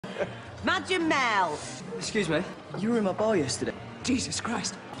Imagine Mel. Excuse me, you were in my bar yesterday. Jesus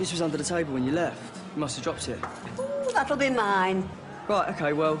Christ. This was under the table when you left. You must have dropped it. Ooh, that'll be mine. Right,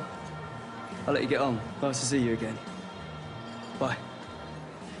 OK, well, I'll let you get on. Nice to see you again. Bye.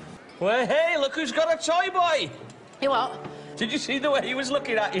 Well, hey, look who's got a toy boy. You what? Did you see the way he was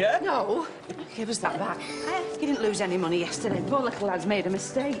looking at you? No. Give us that back. You didn't lose any money yesterday. Poor little lad's made a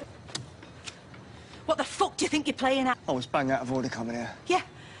mistake. What the fuck do you think you're playing at? I was bang out of order coming here. Yeah,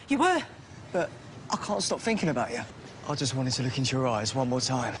 you were. But I can't stop thinking about you. I just wanted to look into your eyes one more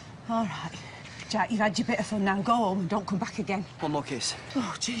time. All right. Jack, you've had your bit of fun now. Go home and don't come back again. One more kiss.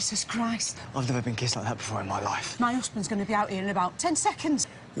 Oh, Jesus Christ. I've never been kissed like that before in my life. My husband's going to be out here in about 10 seconds.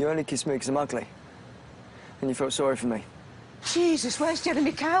 You only kissed me because I'm ugly. And you felt sorry for me. Jesus, where's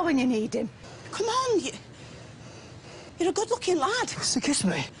Jeremy Kyle when you need him? Come on, you're a good-looking lad. So kiss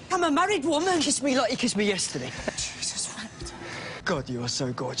me. I'm a married woman. Kiss me like you kissed me yesterday. Jesus, right. God, you are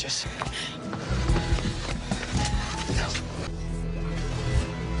so gorgeous.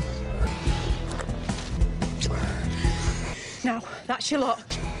 Now, that's your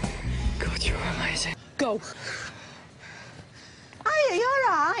lot. God, you're amazing. Go. Hiya, you all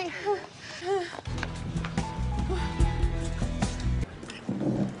right?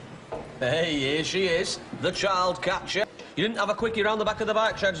 Hey, here she is, the child catcher. You didn't have a quickie round the back of the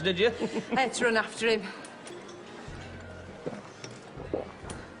bike sheds, did you? I had to run after him.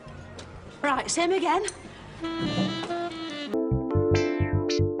 Right, same again.